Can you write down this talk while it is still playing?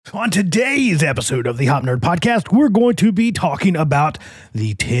On today's episode of the Hop Nerd Podcast, we're going to be talking about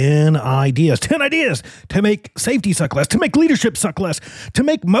the 10 ideas to make safety suck less, to make leadership suck less, to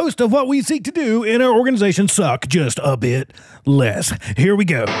make most of what we seek to do in our organization suck just a bit less. Here we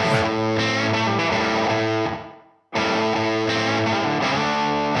go.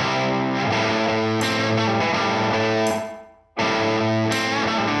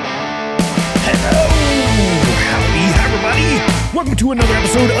 Welcome to another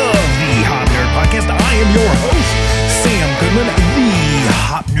episode of the Hop Nerd Podcast. I am your host, Sam Goodman, the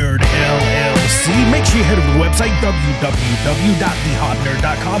Hop Nerd LLC. Make sure you head over to the website,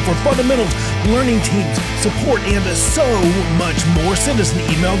 www.thehopnerd.com for fundamentals, learning teams, support, and so much more. Send us an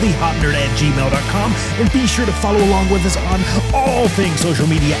email, thehopnerd@gmail.com, and be sure to follow along with us on all things social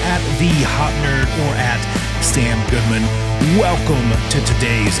media at The Hop Nerd or at Sam Goodman. Welcome to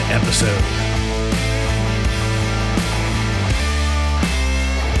today's episode.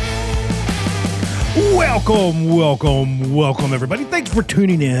 Welcome, everybody. Thanks for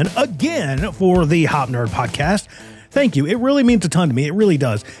tuning in again for the Hop Nerd Podcast. Thank you. It really means a ton to me. It really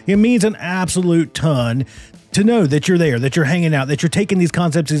does. It means an absolute ton to know that you're there, that you're hanging out, that you're taking these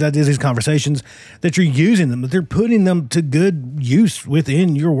concepts, these ideas, these conversations, that you're using them, that they're putting them to good use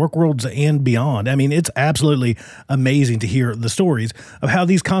within your work worlds and beyond. I mean, it's absolutely amazing to hear the stories of how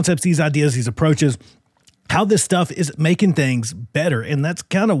these concepts, these ideas, these approaches, how this stuff is making things better. And that's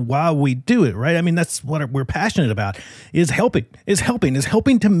kind of why we do it, right? I mean, that's what we're passionate about, is helping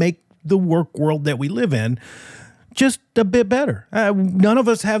to make the work world that we live in just a bit better. None of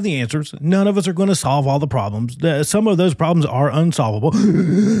us have the answers. None of us are going to solve all the problems. Some of those problems are unsolvable.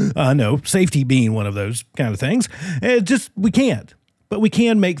 No, safety being one of those kind of things. We can't. But we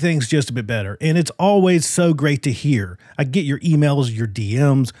can make things just a bit better. And it's always so great to hear. I get your emails, your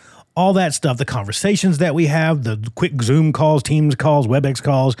DMs, all that stuff, the conversations that we have, the quick Zoom calls, Teams calls, WebEx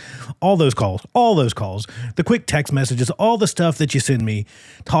calls, all those calls, the quick text messages, all the stuff that you send me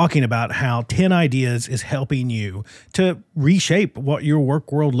talking about how 10 Ideas is helping you to reshape what your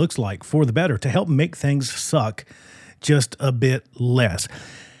work world looks like for the better, to help make things suck just a bit less.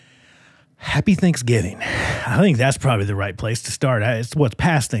 Happy Thanksgiving. I think that's probably the right place to start. It's what's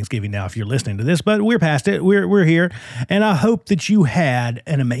past Thanksgiving now if you're listening to this, but we're past it. We're here, and I hope that you had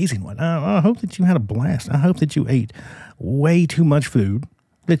an amazing one. I hope that you had a blast. I hope that you ate way too much food,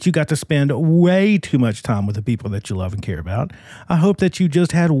 that you got to spend way too much time with the people that you love and care about. I hope that you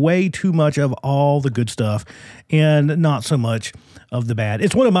just had way too much of all the good stuff and not so much of the bad.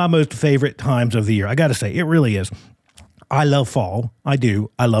 It's one of my most favorite times of the year. I got to say, it really is. I love fall. I do.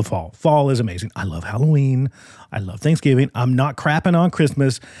 I love fall. Fall is amazing. I love Halloween. I love Thanksgiving. I'm not crapping on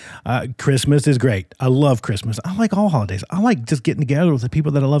Christmas. Christmas is great. I love Christmas. I like all holidays. I like just getting together with the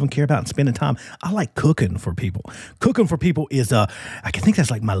people that I love and care about and spending time. I like cooking for people. Cooking for people is, I think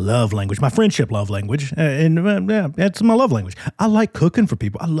that's like my love language, my friendship love language. That's my love language. I like cooking for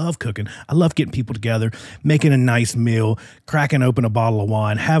people. I love cooking. I love getting people together, making a nice meal, cracking open a bottle of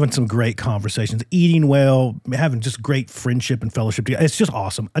wine, having some great conversations, eating well, having just great friendship and fellowship together. It's just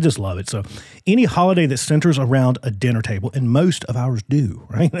awesome. I just love it. So any holiday that centers around a dinner table, and most of ours do,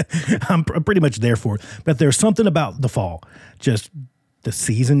 right? I'm pretty much there for it. But there's something about the fall. Just the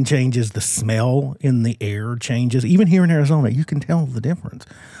season changes, the smell in the air changes. Even here in Arizona, you can tell the difference.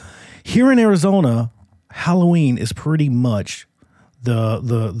 Here in Arizona, Halloween is pretty much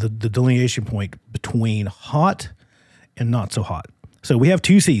the delineation point between hot and not so hot. So we have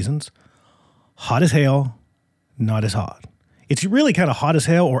two seasons, hot as hell, not as hot. It's really kind of hot as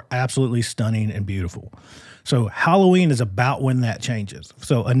hell or absolutely stunning and beautiful. So Halloween is about when that changes.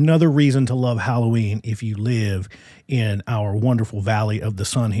 So another reason to love Halloween if you live in our wonderful Valley of the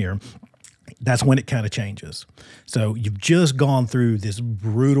Sun here, that's when it kind of changes. So you've just gone through this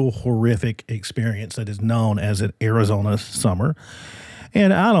brutal, horrific experience that is known as an Arizona summer.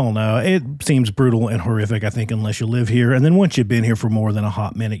 And I don't know, it seems brutal and horrific, I think, unless you live here. And then once you've been here for more than a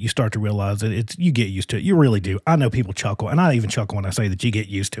hot minute, you start to realize that you get used to it. You really do. I know people chuckle, and I even chuckle when I say that you get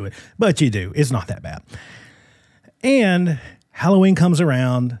used to it, but you do. It's not that bad. And Halloween comes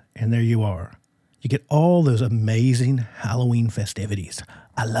around, and there you are. You get all those amazing Halloween festivities.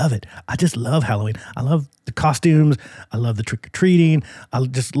 I love it. I just love Halloween. I love the costumes. I love the trick-or-treating. I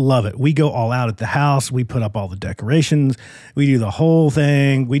just love it. We go all out at the house. We put up all the decorations. We do the whole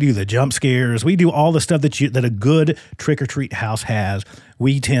thing. We do the jump scares. We do all the stuff that a good trick-or-treat house has.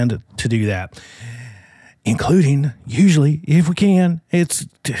 We tend to do that. Including, usually, if we can, it's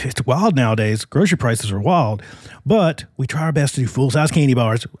wild nowadays. Grocery prices are wild. But we try our best to do full-size candy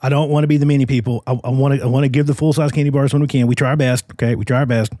bars. I don't want to be the mini people. I want to give the full-size candy bars when we can. We try our best, okay? We try our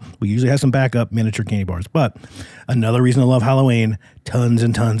best. We usually have some backup miniature candy bars. But another reason I love Halloween, tons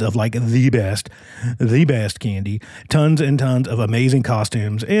and tons of like the best candy, tons and tons of amazing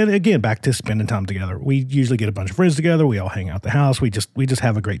costumes. And again, back to spending time together. We usually get a bunch of friends together. We all hang out at the house. We just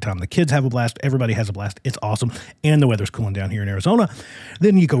have a great time. The kids have a blast. Everybody has a blast. It's awesome. And the weather's cooling down here in Arizona.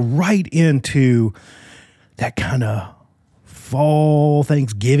 Then you go right into that kind of fall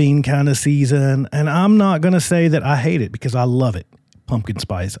Thanksgiving kind of season. And I'm not going to say that I hate it because I love it. Pumpkin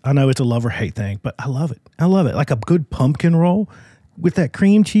spice. I know it's a love or hate thing, but I love it. I love it. Like a good pumpkin roll with that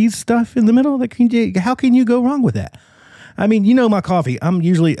cream cheese stuff in the middle. How can you go wrong with that? I mean, you know my coffee. I'm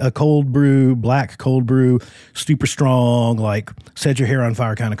usually a black cold brew, super strong, like set your hair on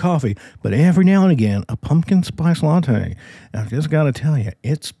fire kind of coffee. But every now and again, a pumpkin spice latte, I've just got to tell you,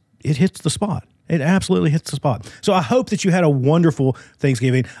 it hits the spot. It absolutely hits the spot. So I hope that you had a wonderful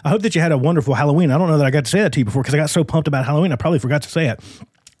Thanksgiving. I hope that you had a wonderful Halloween. I don't know that I got to say that to you before because I got so pumped about Halloween. I probably forgot to say it.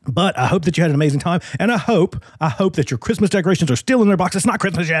 But I hope that you had an amazing time. And I hope that your Christmas decorations are still in their box. It's not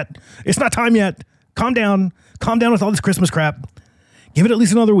Christmas yet. It's not time yet. Calm down. Calm down with all this Christmas crap. Give it at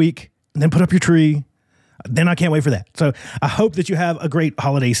least another week and then put up your tree. Then I can't wait for that. So I hope that you have a great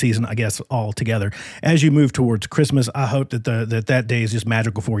holiday season, I guess, all together. As you move towards Christmas, I hope that that day is just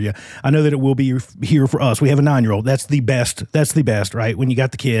magical for you. I know that it will be here for us. We have a 9-year-old. That's the best. That's the best, right? When you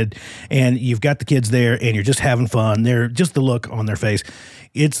got the kid and you've got the kids there and you're just having fun. They're just the look on their face.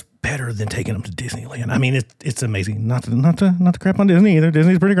 It's better than taking them to Disneyland. I mean, it's amazing. Not to crap on Disney either.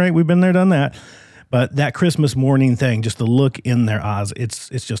 Disney's pretty great. We've been there, done that. But that Christmas morning thing, just the look in their eyes, it's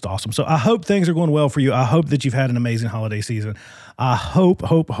just awesome. So I hope things are going well for you. I hope that you've had an amazing holiday season. I hope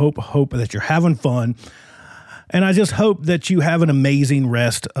that you're having fun. And I just hope that you have an amazing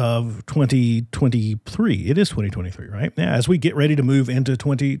rest of 2023. It is 2023, right? Yeah, as we get ready to move into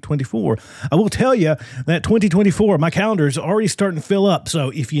 2024. I will tell you that 2024, my calendar is already starting to fill up. So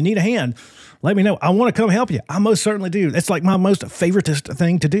if you need a hand, let me know. I want to come help you. I most certainly do. That's like my most favoritist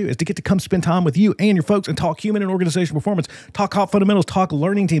thing to do is to get to come spend time with you and your folks and talk human and organizational performance, talk hot fundamentals, talk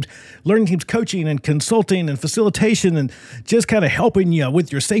learning teams coaching and consulting and facilitation and just kind of helping you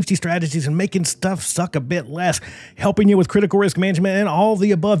with your safety strategies and making stuff suck a bit less, helping you with critical risk management and all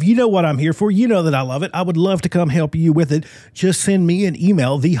the above. You know what I'm here for. You know that I love it. I would love to come help you with it. Just send me an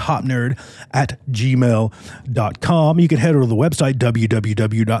email, thehopnerd@gmail.com. You can head over to the website,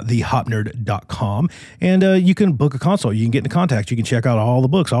 www.thehopnerd.com. And you can book a consult. You can get into contact. You can check out all the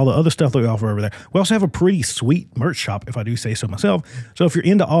books, all the other stuff that we offer over there. We also have a pretty sweet merch shop, if I do say so myself. So if you're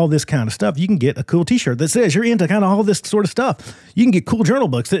into all this kind of stuff, you can get a cool t-shirt that says you're into kind of all this sort of stuff. You can get cool journal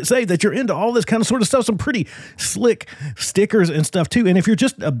books that say that you're into all this kind of sort of stuff. Some pretty slick stickers and stuff too. And if you're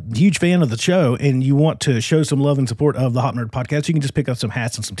just a huge fan of the show and you want to show some love and support of the Hop Nerd Podcast, you can just pick up some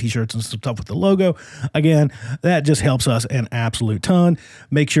hats and some t-shirts and some stuff with the logo. Again, that just helps us an absolute ton.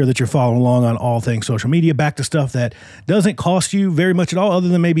 Make sure that you're following along on all things social media. Back to stuff that doesn't cost you very much at all, other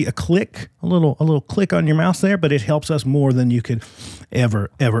than maybe a little click on your mouse there, but it helps us more than you could ever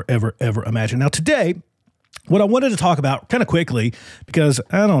imagine. Now today, what I wanted to talk about kind of quickly, because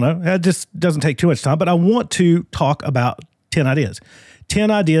I don't know, it just doesn't take too much time, but I want to talk about 10 ideas. 10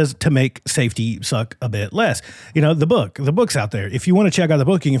 ideas to make safety suck a bit less. You know, the book's out there. If you want to check out the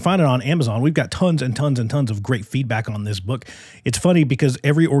book, you can find it on Amazon. We've got tons and tons and tons of great feedback on this book. It's funny because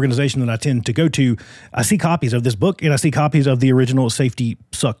every organization that I tend to go to, I see copies of this book and I see copies of the original Safety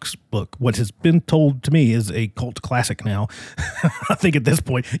Sucks book. What has been told to me is a cult classic now. I think at this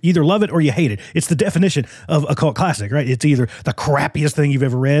point, you either love it or you hate it. It's the definition of a cult classic, right? It's either the crappiest thing you've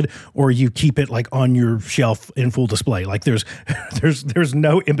ever read or you keep it like on your shelf in full display. Like there's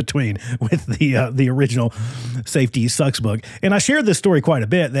no in between with the original Safety Sucks book. And I shared this story quite a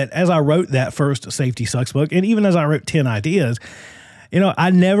bit, that as I wrote that first Safety Sucks book, and even as I wrote 10 ideas, you know,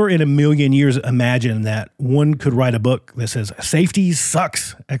 I never in a million years imagined that one could write a book that says safety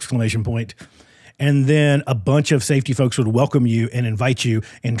sucks, ! And then a bunch of safety folks would welcome you and invite you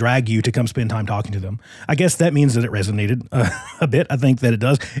and drag you to come spend time talking to them. I guess that means that it resonated a bit. I think that it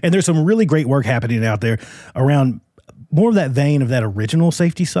does. And there's some really great work happening out there around more of that vein of that original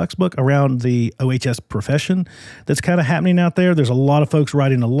Safety Sucks book around the OHS profession that's kind of happening out there. There's a lot of folks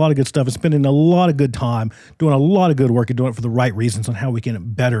writing a lot of good stuff and spending a lot of good time doing a lot of good work and doing it for the right reasons on how we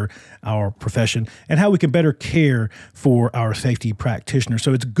can better our profession and how we can better care for our safety practitioners.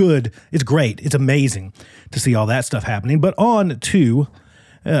 So it's good. It's great. It's amazing to see all that stuff happening. But on to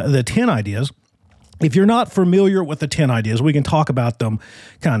the 10 ideas. If you're not familiar with the 10 ideas, we can talk about them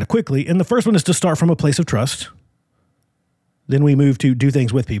kind of quickly. And the first one is to start from a place of trust. Then we move to do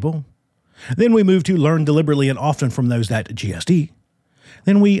things with people. Then we move to learn deliberately and often from those that GSD.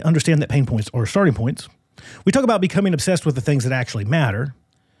 Then we understand that pain points are starting points. We talk about becoming obsessed with the things that actually matter.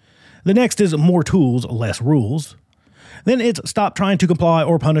 The next is more tools, less rules. Then it's stop trying to comply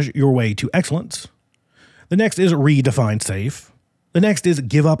or punish your way to excellence. The next is redefine safe. The next is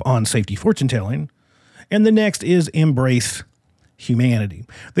give up on safety fortune telling. And the next is embrace humanity.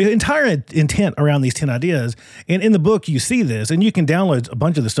 The entire intent around these 10 ideas, and in the book you see this, and you can download a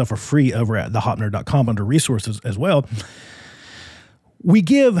bunch of the stuff for free over at thehopnerd.com under resources as well. We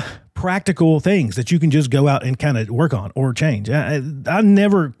give practical things that you can just go out and kind of work on or change. I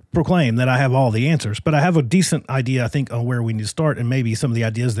never proclaim that I have all the answers, but I have a decent idea, I think, on where we need to start and maybe some of the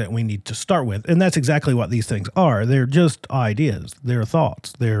ideas that we need to start with. And that's exactly what these things are. They're just ideas. They're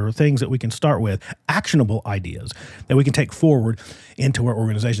thoughts. They're things that we can start with, actionable ideas that we can take forward into our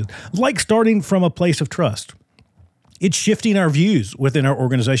organizations, like starting from a place of trust. It's shifting our views within our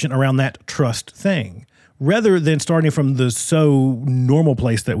organization around that trust thing, rather than starting from the so normal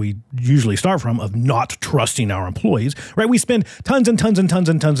place that we usually start from of not trusting our employees, right? We spend tons and tons and tons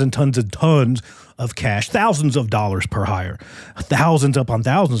and tons and tons and tons of cash, thousands of dollars per hire, thousands upon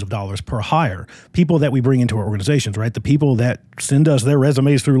thousands of dollars per hire, people that we bring into our organizations, right? The people that send us their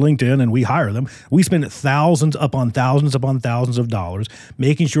resumes through LinkedIn and we hire them, we spend thousands upon thousands of dollars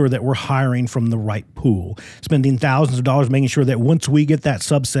making sure that we're hiring from the right pool, spending thousands of dollars making sure that once we get that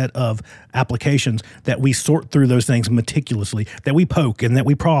subset of applications that we sort through those things meticulously, that we poke and that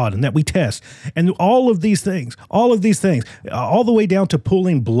we prod and that we test, and all of these things, all the way down to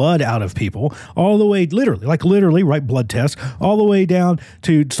pulling blood out of people, all the way literally, right, blood tests, all the way down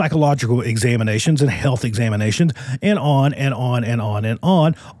to psychological examinations and health examinations, and on and on and on and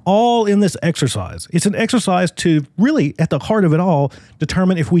on, all in this exercise. It's an exercise to really, at the heart of it all,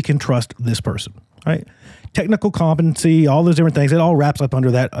 determine if we can trust this person, right? Technical competency, all those different things, it all wraps up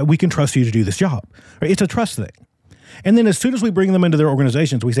under that. We can trust you to do this job, right? It's a trust thing. And then as soon as we bring them into their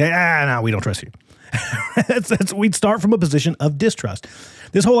organizations, we say, no, we don't trust you. We'd start from a position of distrust.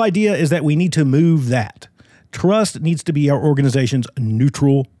 This whole idea is that we need to move that. Trust needs to be our organization's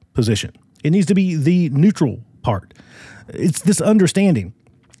neutral position. It needs to be the neutral part. It's this understanding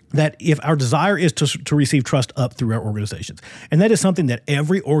that if our desire is to receive trust up through our organizations, and that is something that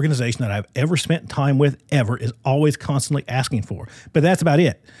every organization that I've ever spent time with ever is always constantly asking for. But that's about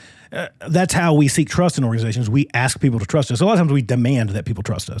it. That's how we seek trust in organizations. We ask people to trust us. A lot of times we demand that people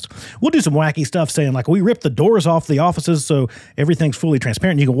trust us. We'll do some wacky stuff saying like, we rip the doors off the offices so everything's fully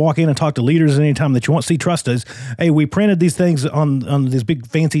transparent. You can walk in and talk to leaders anytime that you want. See, trust us. Hey, we printed these things on these big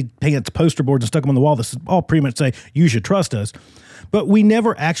fancy pants poster boards and stuck them on the wall. This is all pretty much say, you should trust us. But we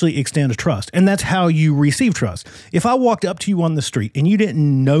never actually extend trust. And that's how you receive trust. If I walked up to you on the street and you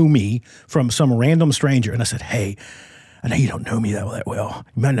didn't know me from some random stranger and I said, hey, I know you don't know me that well.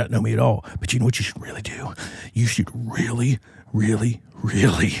 You might not know me at all, but you know what you should really do? You should really, really,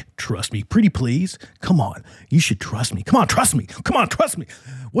 really trust me. Pretty please. Come on. You should trust me. Come on, trust me. Come on, trust me.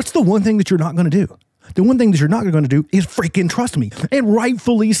 What's the one thing that you're not going to do? The one thing that you're not going to do is freaking trust me. And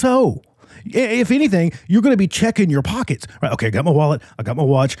rightfully so. If anything, you're going to be checking your pockets. Right? Okay, I got my wallet. I got my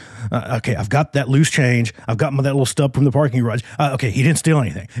watch. Okay, I've got that loose change. I've got that little stub from the parking garage. Okay, he didn't steal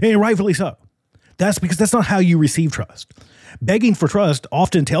anything. And rightfully so. That's because that's not how you receive trust. Begging for trust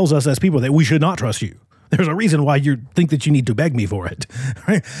often tells us as people that we should not trust you. There's a reason why you think that you need to beg me for it.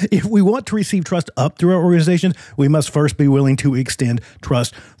 Right? If we want to receive trust up through our organizations, we must first be willing to extend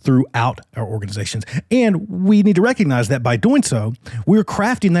trust throughout our organizations. And we need to recognize that by doing so, we're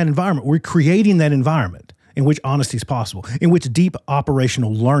crafting that environment. We're creating that environment in which honesty is possible, in which deep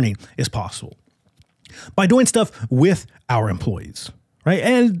operational learning is possible. By doing stuff with our employees, right?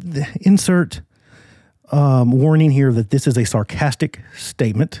 And insert warning here that this is a sarcastic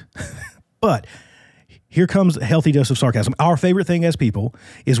statement, but here comes a healthy dose of sarcasm. Our favorite thing as people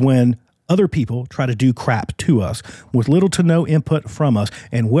is when other people try to do crap to us with little to no input from us,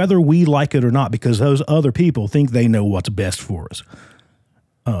 and whether we like it or not, because those other people think they know what's best for us.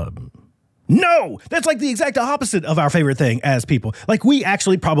 No, that's like the exact opposite of our favorite thing as people. Like we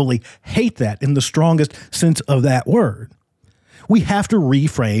actually probably hate that in the strongest sense of that word. We have to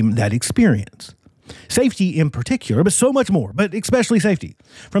reframe that experience. Safety in particular, but so much more, but especially safety,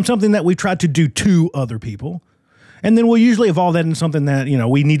 from something that we tried to do to other people. And then we'll usually evolve that into something that,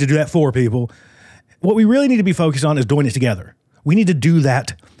 we need to do that for people. What we really need to be focused on is doing it together. We need to do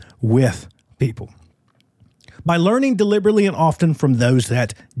that with people. By learning deliberately and often from those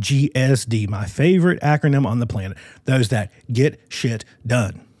that GSD, my favorite acronym on the planet, those that get shit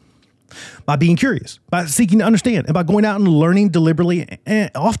done. By being curious, by seeking to understand, and by going out and learning deliberately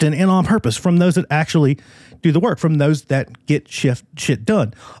and often and on purpose from those that actually do the work, from those that get shit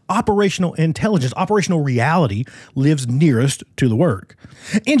done. Operational intelligence, operational reality lives nearest to the work.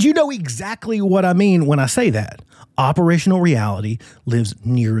 And you know exactly what I mean when I say that. Operational reality lives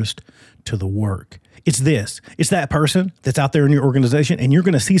nearest to the work. It's this. It's that person that's out there in your organization, and you're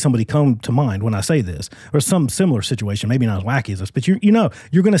going to see somebody come to mind when I say this, or some similar situation, maybe not as wacky as this, but you're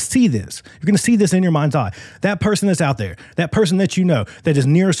going to see this. You're going to see this in your mind's eye. That person that's out there, that person that you know, that is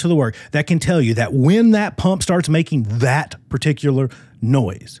nearest to the work, that can tell you that when that pump starts making that particular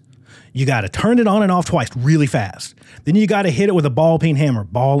noise, you got to turn it on and off twice really fast. Then you got to hit it with a ball peen hammer,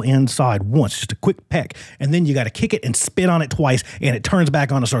 ball inside once, just a quick peck. And then you got to kick it and spit on it twice, and it turns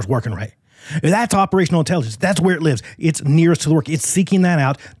back on and starts working right. That's operational intelligence. That's where it lives. It's nearest to the work. It's seeking that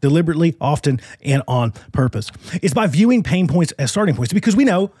out deliberately, often, and on purpose. It's by viewing pain points as starting points, because we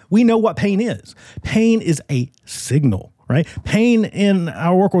know what pain is. Pain is a signal, right? Pain in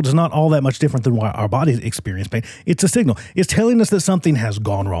our work world is not all that much different than why our bodies experience pain. It's a signal. It's telling us that something has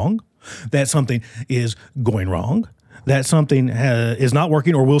gone wrong, that something is going wrong, that something is not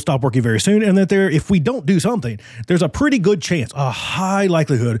working or will stop working very soon, and that if we don't do something, there's a pretty good chance, a high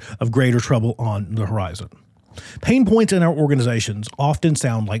likelihood of greater trouble on the horizon. Pain points in our organizations often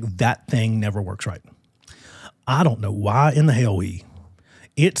sound like that thing never works right. I don't know why in the hell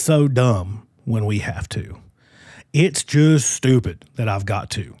it's so dumb when we have to. It's just stupid that I've got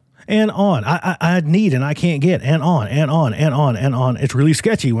to. And on. I need and I can't get, and on, and on, and on, and on. It's really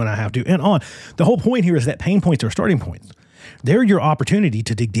sketchy when I have to, and on. The whole point here is that pain points are starting points. They're your opportunity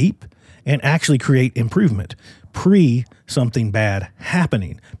to dig deep and actually create improvement pre something bad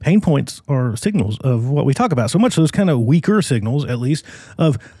happening. Pain points are signals of what we talk about. So much of those kind of weaker signals, at least,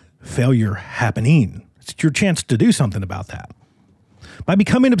 of failure happening. It's your chance to do something about that. By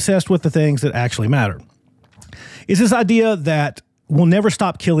becoming obsessed with the things that actually matter. It's this idea that we'll never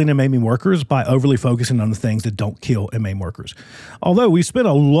stop killing and maiming workers by overly focusing on the things that don't kill and maim workers. Although we spend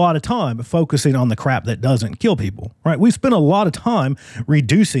a lot of time focusing on the crap that doesn't kill people, right? We spend a lot of time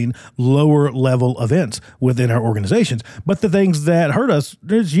reducing lower level events within our organizations, but the things that hurt us,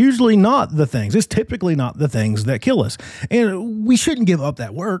 it's usually not the things. It's typically not the things that kill us. And we shouldn't give up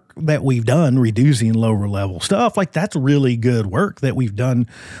that work that we've done reducing lower level stuff. Like, that's really good work that we've done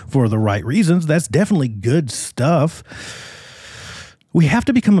for the right reasons. That's definitely good stuff. We have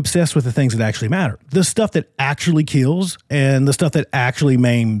to become obsessed with the things that actually matter. The stuff that actually kills and the stuff that actually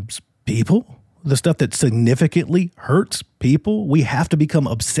maims people, the stuff that significantly hurts people. We have to become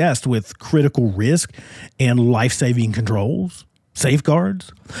obsessed with critical risk and life-saving controls,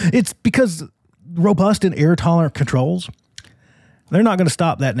 safeguards. It's because robust and error-tolerant controls, they're not going to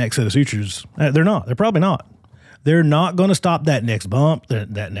stop that next set of sutures. They're not. They're probably not. They're not going to stop that next bump,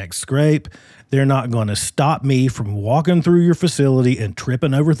 that next scrape. They're not going to stop me from walking through your facility and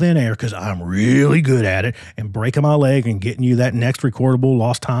tripping over thin air because I'm really good at it and breaking my leg and getting you that next recordable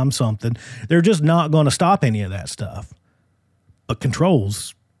lost time something. They're just not going to stop any of that stuff. But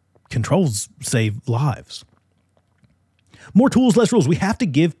controls save lives. More tools, less rules. We have to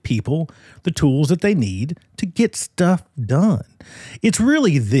give people the tools that they need to get stuff done. It's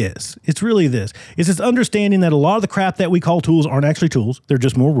this understanding that a lot of the crap that we call tools aren't actually tools. They're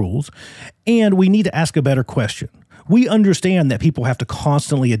just more rules. And we need to ask a better question. We understand that people have to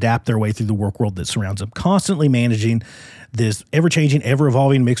constantly adapt their way through the work world that surrounds them, constantly managing this ever-changing,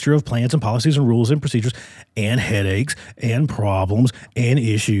 ever-evolving mixture of plans and policies and rules and procedures and headaches and problems and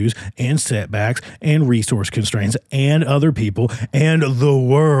issues and setbacks and resource constraints and other people and the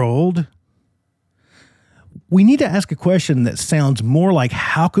world. We need to ask a question that sounds more like,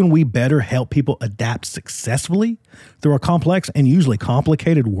 how can we better help people adapt successfully through our complex and usually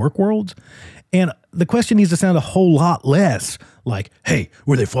complicated work worlds? And the question needs to sound a whole lot less like, hey,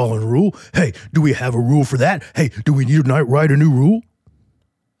 were they following a rule? Hey, do we have a rule for that? Hey, do we need to write a new rule?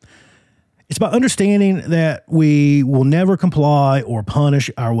 It's about understanding that we will never comply or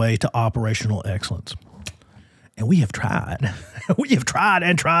punish our way to operational excellence. And we have tried. We have tried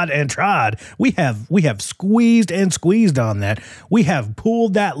and tried and tried. We have squeezed and squeezed on that. We have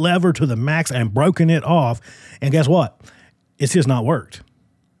pulled that lever to the max and broken it off. And guess what? It's just not worked.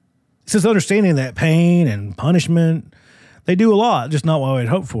 It's just understanding that pain and punishment, they do a lot, just not what we'd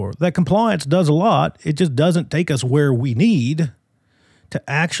hoped for. That compliance does a lot. It just doesn't take us where we need to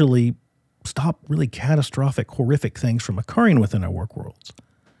actually stop really catastrophic, horrific things from occurring within our work worlds.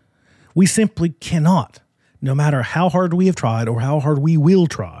 We simply cannot, no matter how hard we have tried or how hard we will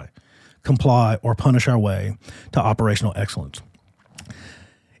try, comply or punish our way to operational excellence.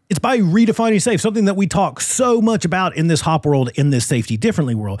 It's by redefining safe, something that we talk so much about in this HOP world, in this safety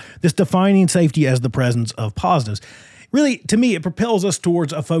differently world, this defining safety as the presence of positives. Really, to me, it propels us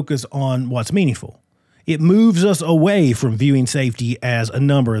towards a focus on what's meaningful. It moves us away from viewing safety as a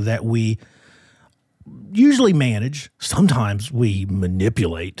number that we usually manage. Sometimes we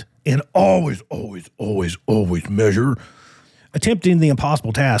manipulate and always measure, attempting the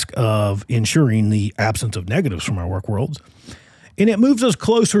impossible task of ensuring the absence of negatives from our work worlds. And it moves us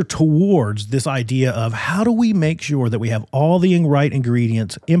closer towards this idea of how do we make sure that we have all the right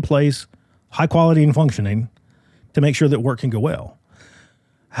ingredients in place, high quality and functioning, to make sure that work can go well.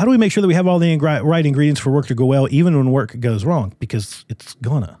 How do we make sure that we have all the right ingredients for work to go well, even when work goes wrong? Because it's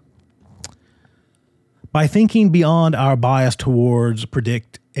gonna. By thinking beyond our bias towards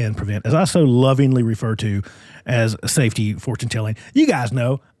predict and prevent, as I so lovingly refer to as safety fortune telling, you guys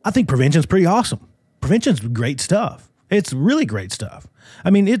know, I think prevention's pretty awesome. Prevention's great stuff. It's really great stuff. I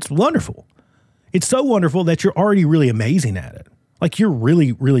mean, it's wonderful. It's so wonderful that you're already really amazing at it. Like you're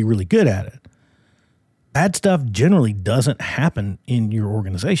really, really, really good at it. Bad stuff generally doesn't happen in your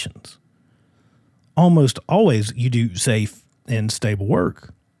organizations. Almost always you do safe and stable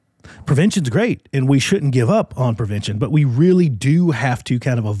work. Prevention's great, and we shouldn't give up on prevention, but we really do have to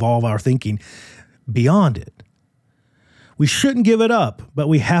kind of evolve our thinking beyond it. We shouldn't give it up, but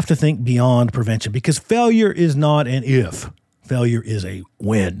we have to think beyond prevention because failure is not an if. Failure is a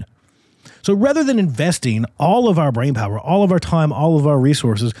when. So rather than investing all of our brain power, all of our time, all of our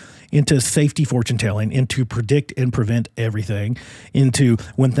resources into safety fortune telling, into predict and prevent everything, into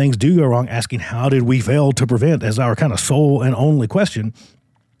when things do go wrong, asking how did we fail to prevent as our kind of sole and only question,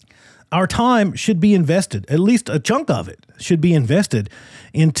 our time should be invested, at least a chunk of it should be invested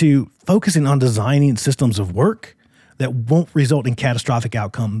into focusing on designing systems of work that won't result in catastrophic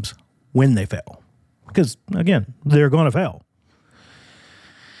outcomes when they fail. Because, again, they're going to fail.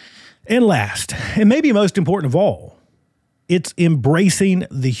 And last, and maybe most important of all, it's embracing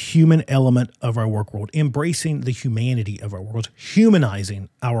the human element of our work world, embracing the humanity of our world, humanizing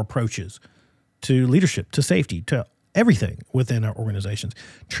our approaches to leadership, to safety, to everything within our organizations,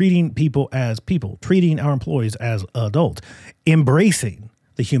 treating people as people, treating our employees as adults, embracing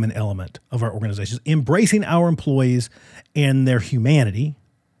the human element of our organizations, embracing our employees and their humanity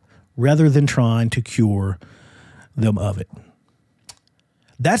rather than trying to cure them of it.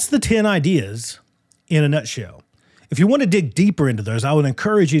 That's the 10 ideas in a nutshell. If you want to dig deeper into those, I would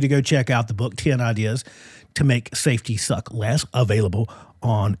encourage you to go check out the book, 10 Ideas to Make Safety Suck Less, available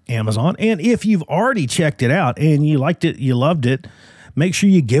on Amazon. And if you've already checked it out and you liked it, you loved it, make sure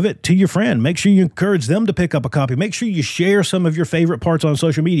you give it to your friend. Make sure you encourage them to pick up a copy. Make sure you share some of your favorite parts on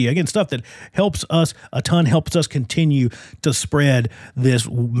social media. Again, stuff that helps us a ton, helps us continue to spread this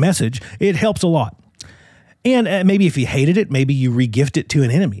message. It helps a lot. And maybe if you hated it, maybe you re-gift it to an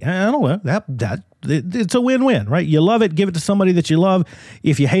enemy. I don't know. It's a win-win, right? You love it, give it to somebody that you love.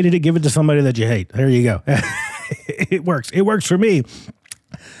 If you hated it, give it to somebody that you hate. There you go. It works. It works for me.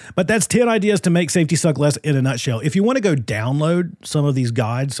 But that's 10 ideas to make safety suck less in a nutshell. If you want to go download some of these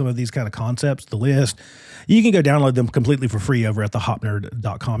guides, some of these kind of concepts, the list, you can go download them completely for free over at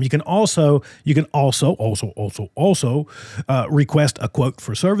thehopnerd.com. You can also request a quote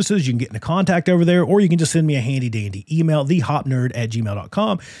for services. You can get into contact over there, or you can just send me a handy dandy email,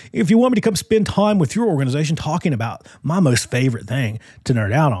 thehopnerd@gmail.com. If you want me to come spend time with your organization talking about my most favorite thing to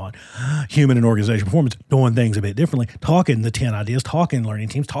nerd out on, human and organizational performance, doing things a bit differently, talking the 10 ideas, talking learning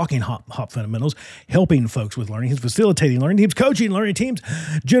teams, talking hop fundamentals, helping folks with learning teams, facilitating learning teams, coaching learning teams,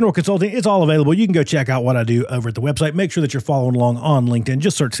 general consulting, it's all available. You can go check out what I do over at the website. Make sure that you're following along on LinkedIn.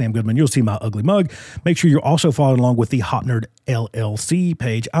 Just search Sam Goodman. You'll see my ugly mug. Make sure you're also following along with the Hop Nerd LLC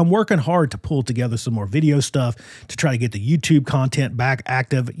page. I'm working hard to pull together some more video stuff to try to get the YouTube content back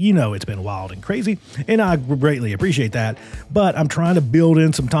active. You know, it's been wild and crazy, and I greatly appreciate that. But I'm trying to build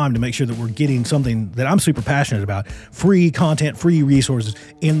in some time to make sure that we're getting something that I'm super passionate about, free content, free resources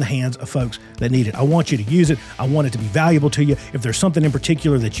in the hands of folks that need it. I want you to use it. I want it to be valuable to you. If there's something in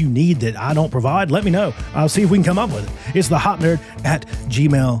particular that you need that I don't provide, let me know. I'll see if we can come up with it. It's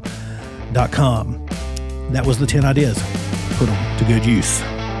thehopnerd@gmail.com. That was the 10 ideas. Put them to good use.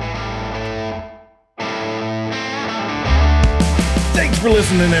 Thanks for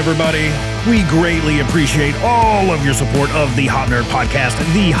listening, everybody. We greatly appreciate all of your support of the Hop Nerd Podcast,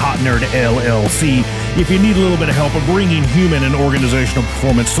 the Hop Nerd LLC. If you need a little bit of help of bringing human and organizational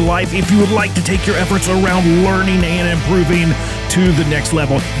performance to life, if you would like to take your efforts around learning and improving to the next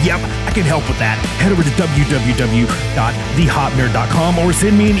level, yep, I can help with that. Head over to www.thehopnerd.com or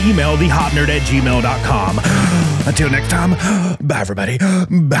send me an email, thehopnerd@gmail.com. Until next time, bye, everybody.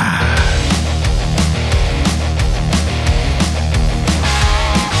 Bye.